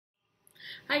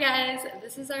Hi guys,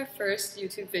 this is our first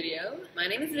YouTube video. My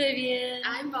name is Vivian.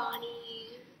 I'm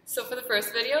Bonnie. So for the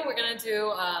first video, we're gonna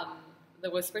do the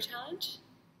whisper challenge.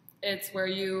 It's where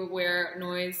you wear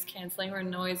noise canceling or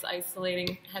noise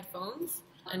isolating headphones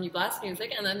and you blast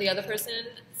music, and then the other person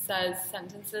says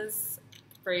sentences,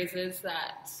 phrases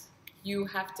that you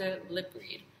have to lip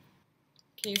read.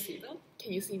 Can you see them?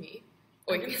 Can you see me?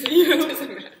 I can see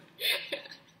you.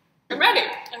 I'm ready.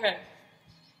 Okay.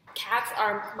 Cats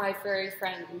are my furry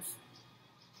friends.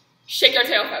 Shake your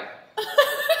tail feather.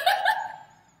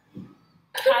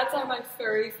 Cats are my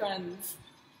furry friends.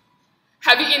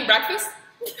 Have you eaten breakfast?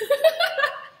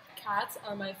 Cats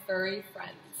are my furry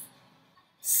friends.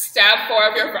 Stab 4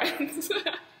 of your friends.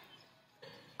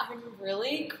 I'm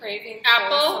really craving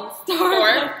Apple, for some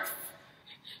Starbucks.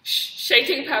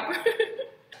 Shaking pepper.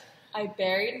 I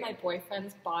buried my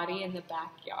boyfriend's body in the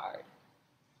backyard.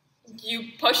 You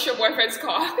push your boyfriend's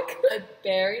cock. I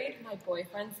buried my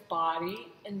boyfriend's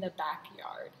body in the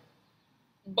backyard.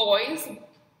 Boys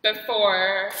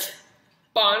before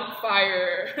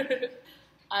bonfire.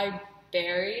 I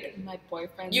buried my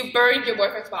boyfriend's You buried your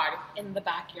boyfriend's body in the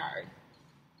backyard.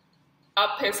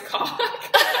 up his cock.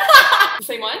 The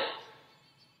same one?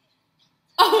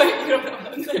 Oh wait, you don't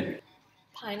know.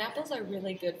 Pineapples are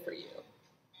really good for you.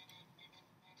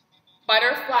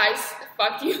 Butterflies,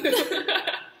 fuck you.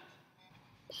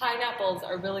 Pineapples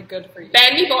are really good for you.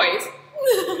 Bandy boys.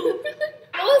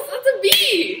 That's a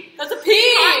bee. That's a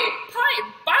pea!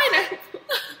 Pineapple.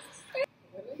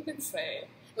 What do I even say?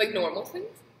 Like normal things?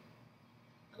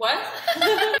 What?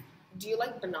 Do you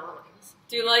like bananas?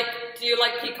 Do you like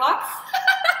peacocks?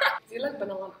 Do you like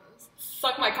bananas?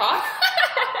 Suck my cock?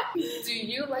 Do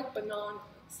you like bananas?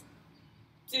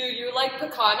 Do you like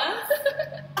pecanas?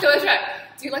 So let's try.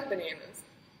 Do you like bananas?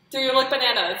 Do you like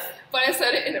bananas? But I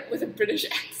said it with a British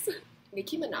accent.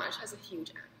 Nicki Minaj has a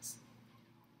huge ass.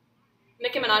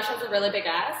 Nicki Minaj has a really big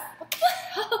ass.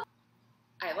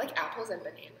 I like apples and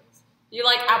bananas. You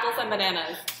like apples and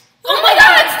bananas. Oh my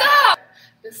god, stop!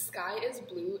 The sky is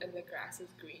blue and the grass is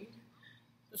green.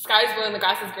 The sky is blue and the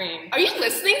grass is green. Are you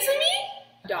listening to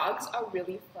me? Dogs are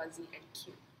really fuzzy and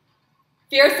cute.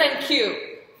 Fierce and cute.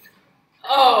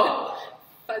 Oh,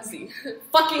 Fuzzy.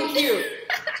 fucking cute.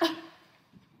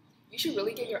 You should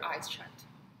really get your eyes checked.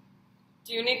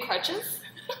 Do you need crutches?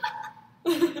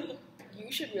 You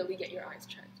should really get your eyes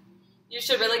checked. You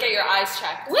should really get your eyes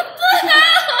checked. What the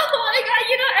hell? Oh my god,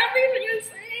 you know everything you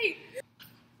say.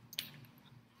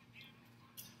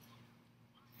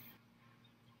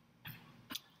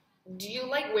 Do you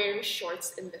like wearing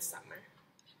shorts in the summer?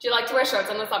 Do you like to wear shorts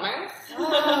in the summer?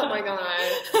 Oh my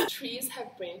god. Trees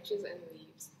have branches and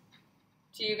leaves.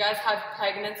 Do you guys have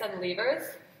pregnants and levers?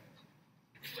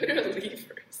 What are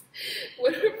levers?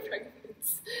 What are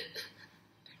pregnants?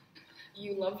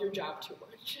 You love your job too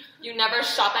much. You never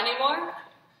shop anymore?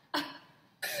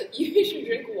 You should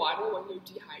drink water when you're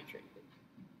dehydrated.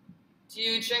 Do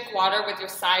you drink water with your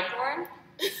side horn?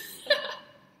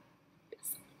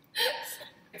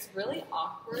 It's really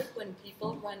awkward when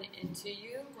people run into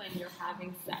you when you're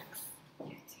having sex.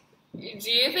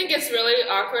 Do you think it's really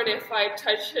awkward if I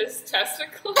touch his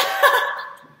testicle?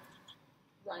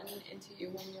 Run into you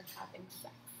when you're having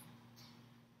sex.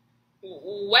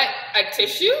 Wet a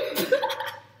tissue?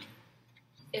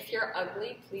 If you're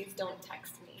ugly, please don't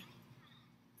text me.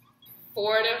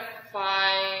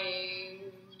 Fortify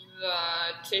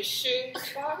the tissue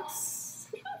box?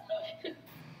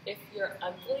 If you're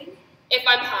ugly, If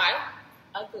I'm high?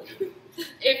 ugly.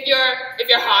 If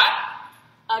you're hot?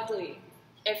 Ugly.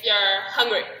 If you're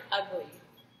hungry? Ugly.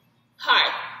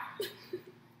 High.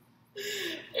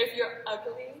 If you're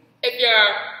ugly, If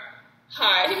you're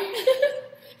high?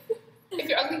 If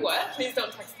you're ugly, what? please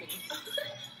don't text me.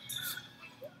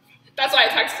 That's why I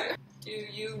texted. Do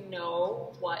you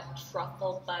know what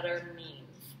truffle butter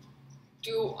means?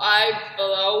 Do I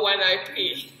blow when I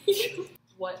pee?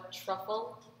 What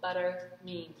truffle butter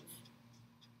means?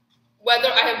 Whether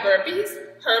I have burpees?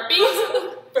 Herpes?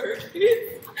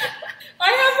 Burpees?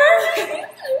 I have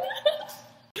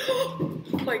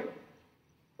herpes! Like,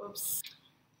 Whoops.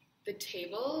 the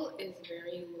table is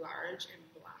very large and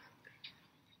black.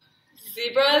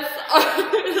 Zebras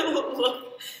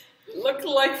look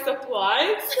like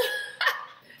supplies.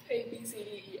 A, B, C,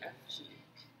 D, E, F, G.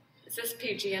 Is this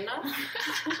PG enough?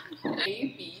 A,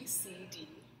 B, C, D.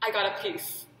 I got a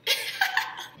piece.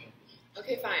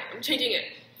 Okay, fine. I'm changing it.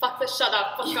 Fuck this, shut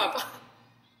up, fuck up.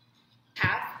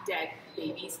 Half dead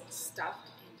babies stuffed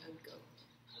in a goat.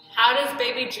 How does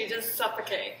baby Jesus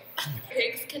suffocate?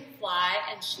 Pigs can fly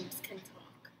and sheep can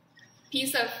talk.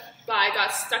 Piece of pie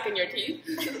got stuck in your teeth.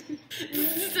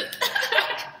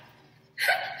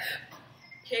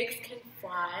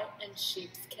 fly and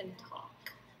sheep can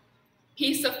talk.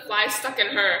 Piece of fly stuck in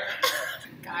her.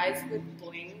 Guys with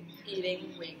bling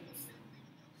eating wings.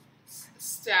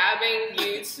 Stabbing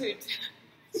you to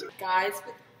Guys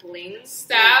with bling.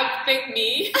 stabbing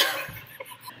me.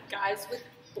 Guys with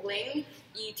bling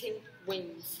eating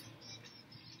wings.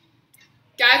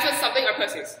 Guys with something or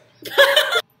pussies.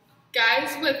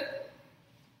 Guys with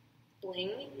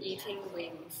Bling eating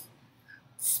wings.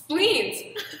 spleens.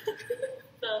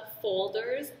 The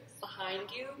folders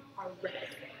behind you are red.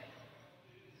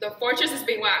 The fortress is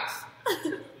being waxed.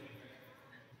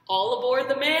 All aboard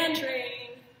the man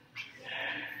train.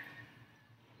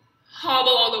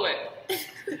 Hobble all the way.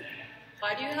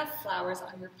 Why do you have flowers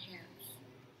on your pants?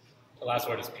 The last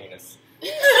word is penis.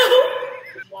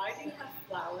 Why do you have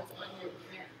flowers on your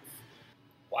pants?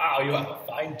 Wow, you have a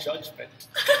fine judgment.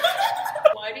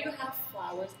 Why do you have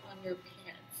flowers on your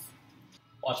pants?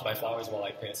 Watch my flowers while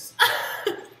I piss.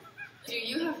 Do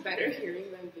you have better hearing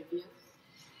than Vivian?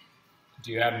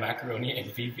 Do you have macaroni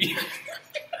and Vivian?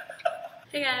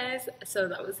 Hey guys, so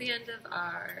that was the end of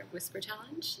our whisper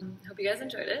challenge. Hope you guys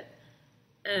enjoyed it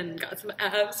and got some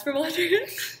abs from watching it.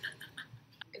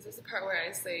 Is this the part where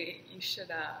I say you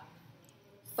should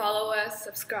follow us,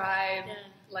 subscribe, Yeah.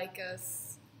 like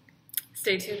us?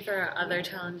 Stay tuned for our other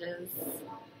challenges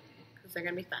because they're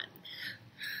gonna be fun.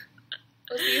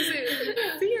 We'll see you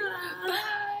soon. See ya!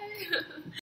 Bye!